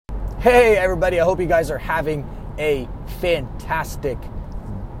Hey everybody, I hope you guys are having a fantastic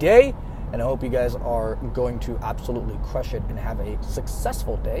day, and I hope you guys are going to absolutely crush it and have a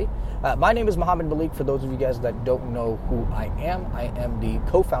successful day. My name is Muhammad Malik. For those of you guys that don't know who I am the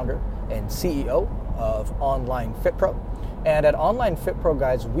co-founder and CEO of Online Fit Pro. And at Online Fit Pro,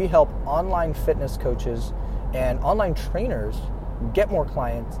 guys, we help online fitness coaches and online trainers get more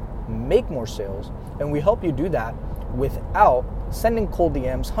clients, make more sales, and we help you do that without sending cold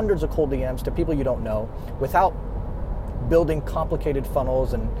DMs, hundreds of cold DMs to people you don't know, without building complicated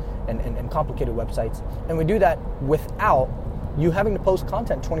funnels and complicated websites. And we do that without you having to post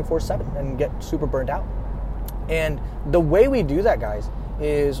content 24/7 and get super burned out. And the way we do that, guys,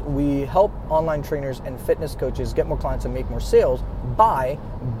 is we help online trainers and fitness coaches get more clients and make more sales by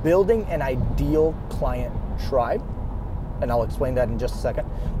building an ideal client tribe. And I'll explain that in just a second.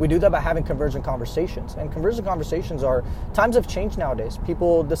 We do that by having conversion conversations. And conversion conversations times have changed nowadays.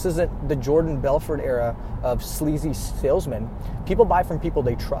 This isn't the Jordan Belfort era of sleazy salesmen. People buy from people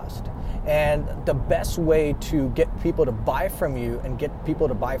they trust. And the best way to get people to buy from you and get people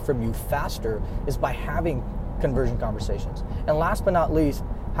to buy from you faster is by having conversion conversations. And last but not least,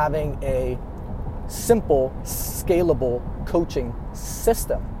 having a simple, scalable coaching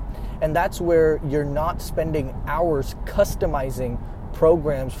system. And that's where you're not spending hours customizing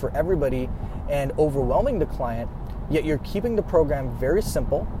programs for everybody and overwhelming the client, yet you're keeping the program very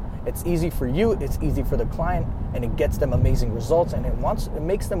simple. It's easy for you, it's easy for the client, and it gets them amazing results, and it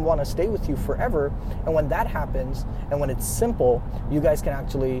makes them want to stay with you forever. And when that happens, and when it's simple, you guys can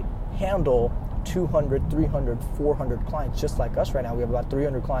actually handle 200, 300, 400 clients just like us right now. We have about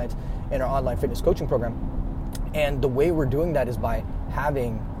 300 clients in our online fitness coaching program. And the way we're doing that is by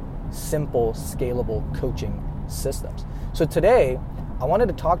having simple, scalable coaching systems. So today, I wanted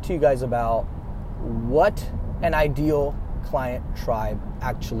to talk to you guys about what an ideal client tribe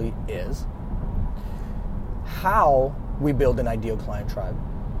actually is, how we build an ideal client tribe,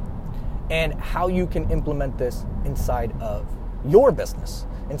 and how you can implement this inside of your business,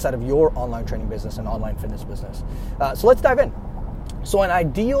 inside of your online training business and online fitness business. So let's dive in. So an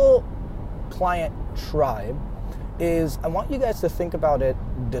ideal client tribe is, I want you guys to think about it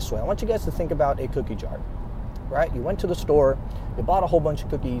this way. I want you guys to think about a cookie jar, right? You went to the store, you bought a whole bunch of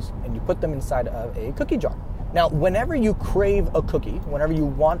cookies, and you put them inside of a cookie jar. Now, whenever you crave a cookie, whenever you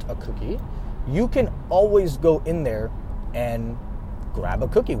want a cookie, you can always go in there and grab a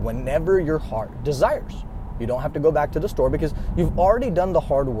cookie whenever your heart desires. You don't have to go back to the store because you've already done the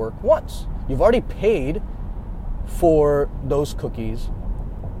hard work once. You've already paid for those cookies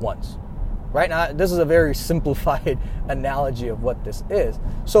once. Right now, this is a very simplified analogy of what this is.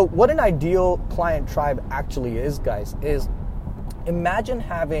 So what an ideal client tribe actually is, guys, is imagine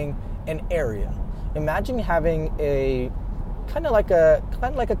having an area. Imagine having a kind of like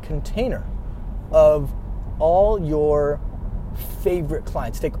a container of all your favorite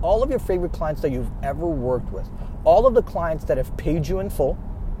clients. Take all of your favorite clients that you've ever worked with. All of the clients that have paid you in full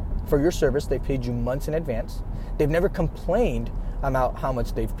for your service. They paid you months in advance. They've never complained about how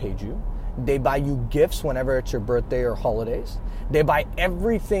much they've paid you. They buy you gifts whenever it's your birthday or holidays. They buy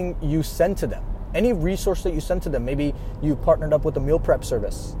everything you send to them. Any resource that you send to them. Maybe you partnered up with a meal prep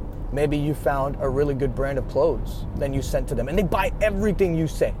service. Maybe you found a really good brand of clothes, then you sent to them. And they buy everything you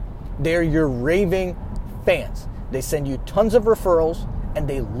say. They're your raving fans. They send you tons of referrals, and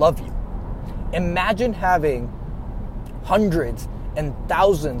they love you. Imagine having hundreds and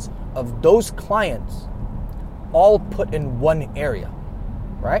thousands of those clients all put in one area,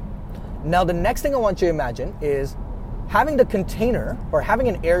 right? Now, the next thing I want you to imagine is having the container or having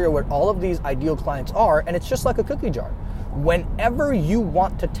an area where all of these ideal clients are, and it's just like a cookie jar. Whenever you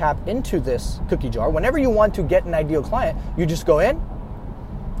want to tap into this cookie jar, whenever you want to get an ideal client, you just go in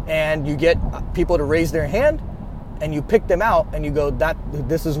and you get people to raise their hand and you pick them out and you go,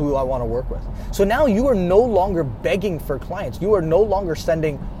 this is who I want to work with. So now you are no longer begging for clients. You are no longer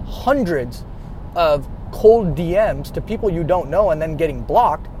sending hundreds of cold DMs to people you don't know and then getting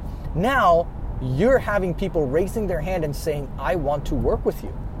blocked. Now, you're having people raising their hand and saying, I want to work with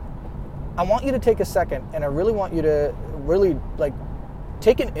you. I want you to take a second, and I really want you to really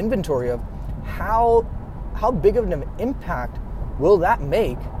take an inventory of how big of an impact will that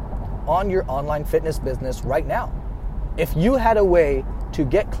make on your online fitness business right now. If you had a way to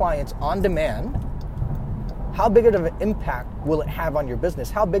get clients on demand, how big of an impact will it have on your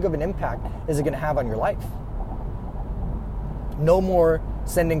business? How big of an impact is it going to have on your life? No more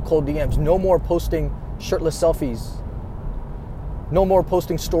sending cold DMs. No more posting shirtless selfies. No more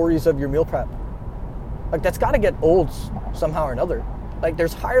posting stories of your meal prep. That's got to get old somehow or another.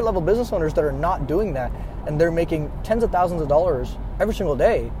 There's higher level business owners that are not doing that, and they're making tens of thousands of dollars every single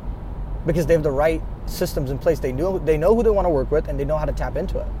day because they have the right systems in place. They know who they want to work with, and they know how to tap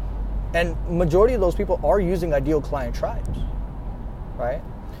into it. And majority of those people are using Ideal Client Tribes, right?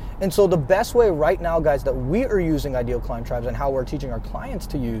 And so the best way right now, guys, that we are using Ideal Client Tribes and how we're teaching our clients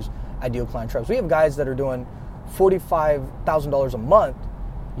to use Ideal Client Tribes, we have guys that are doing $45,000 a month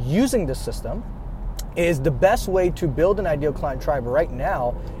using this system. Is the best way to build an Ideal Client Tribe right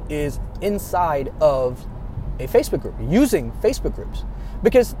now is inside of a Facebook group, using Facebook groups.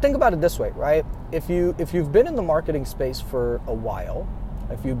 Because think about it this way, right? If you've been in the marketing space for a while,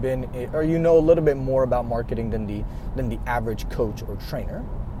 if you've been, or you know a little bit more about marketing than the average coach or trainer,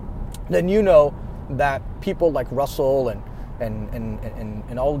 then you know that people like Russell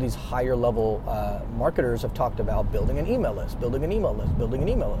and all of these higher level marketers have talked about building an email list, building an email list, building an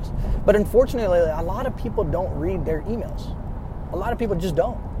email list. But unfortunately, a lot of people don't read their emails. A lot of people just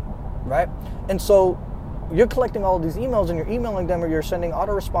don't, right? And so you're collecting all of these emails and you're emailing them, or you're sending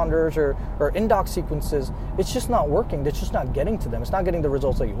autoresponders or inbox sequences. It's just not working. It's just not getting to them. It's not getting the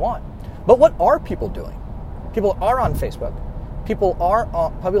results that you want. But what are people doing? People are on Facebook. People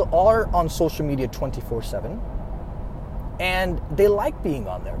are on social media 24/7. And they like being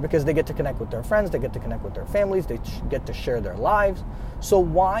on there because they get to connect with their friends, they get to connect with their families, they get to share their lives. So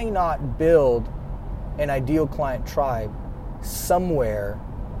why not build an Ideal Client Tribe somewhere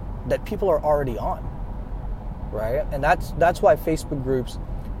that people are already on, right? And that's why Facebook groups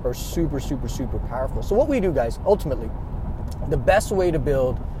are super, super, super powerful. So what we do, guys, ultimately, the best way to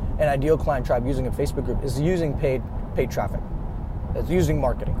build an Ideal Client Tribe using a Facebook group is using paid traffic. It's using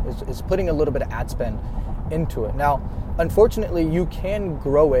marketing. It's putting a little bit of ad spend into it. Now, unfortunately, you can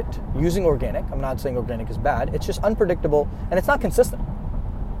grow it using organic. I'm not saying organic is bad. It's just unpredictable and it's not consistent,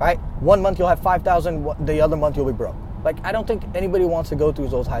 right? One month you'll have 5,000, the other month you'll be broke. Like, I don't think anybody wants to go through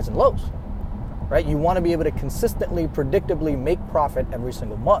those highs and lows, right? You want to be able to consistently, predictably make profit every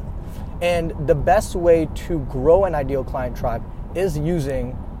single month. And the best way to grow an Ideal Client Tribe is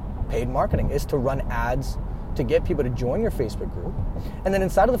using paid marketing, is to run ads to get people to join your Facebook group. And then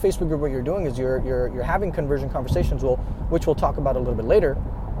inside of the Facebook group, what you're doing is you're having conversion conversations, which we'll talk about a little bit later,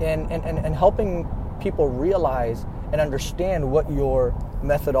 and helping people realize and understand what your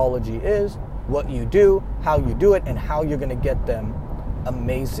methodology is, what you do, how you do it, and how you're going to get them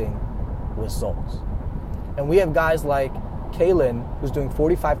amazing results. And we have guys like Kaylin, who's doing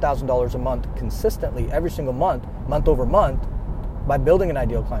 $45,000 a month consistently every single month, month over month, by building an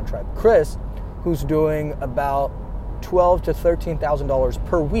Ideal Client Tribe. Chris, who's doing about $12,000 to $13,000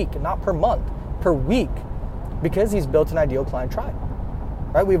 per week, not per month, per week, because he's built an Ideal Client Tribe.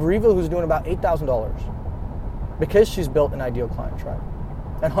 Right? We have Reva, who's doing about $8,000 because she's built an Ideal Client Tribe,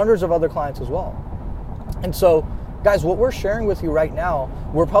 and hundreds of other clients as well. And so, guys, what we're sharing with you right now,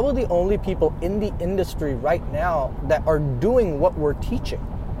 we're probably the only people in the industry right now that are doing what we're teaching.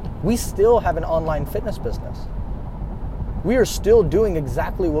 We still have an online fitness business. We are still doing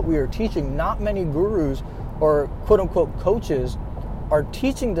exactly what we are teaching. Not many gurus or quote-unquote coaches are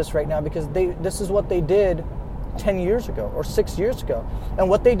teaching this right now because this is what they did 10 years ago or 6 years ago. And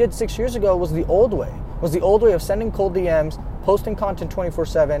what they did 6 years ago was the old way. Was the old way of sending cold DMs, posting content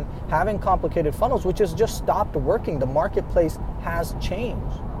 24/7, having complicated funnels, which has just stopped working. The marketplace has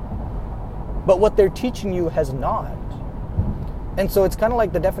changed. But what they're teaching you has not. And so it's kind of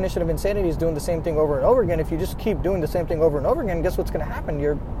like the definition of insanity is doing the same thing over and over again. If you just keep doing the same thing over and over again, guess what's going to happen?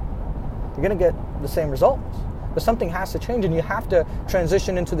 You're going to get the same results. But something has to change, and you have to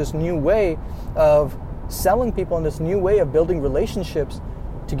transition into this new way of selling people and this new way of building relationships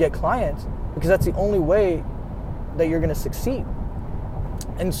to get clients, because that's the only way that you're going to succeed.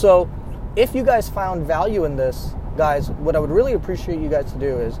 And so if you guys found value in this, guys, what I would really appreciate you guys to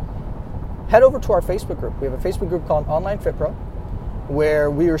do is head over to our Facebook group. We have a Facebook group called Online Fit Pro, where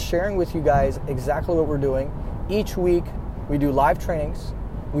we are sharing with you guys exactly what we're doing. Each week, we do live trainings.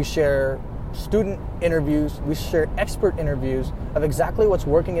 We share student interviews. We share expert interviews of exactly what's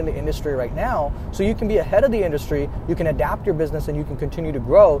working in the industry right now, so you can be ahead of the industry, you can adapt your business, and you can continue to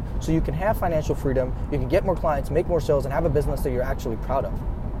grow, so you can have financial freedom, you can get more clients, make more sales, and have a business that you're actually proud of.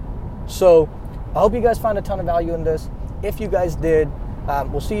 So I hope you guys found a ton of value in this. If you guys did,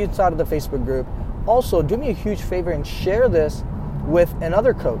 we'll see you inside of the Facebook group. Also, do me a huge favor and share this with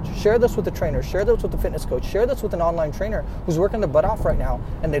another coach. Share this with a trainer. Share this with a fitness coach. Share this with an online trainer who's working their butt off right now,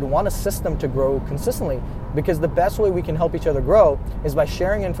 and they'd want a system to grow consistently, because the best way we can help each other grow is by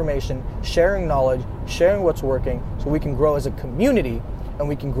sharing information, sharing knowledge, sharing what's working, so we can grow as a community and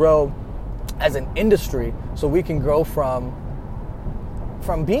we can grow as an industry, so we can grow from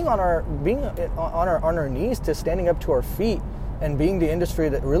being on our knees to standing up to our feet and being the industry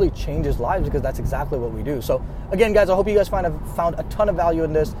that really changes lives, because that's exactly what we do. So again, guys, I hope you guys found a ton of value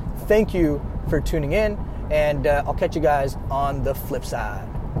in this. thank you for tuning in, and I'll catch you guys on the flip side.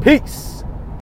 Peace.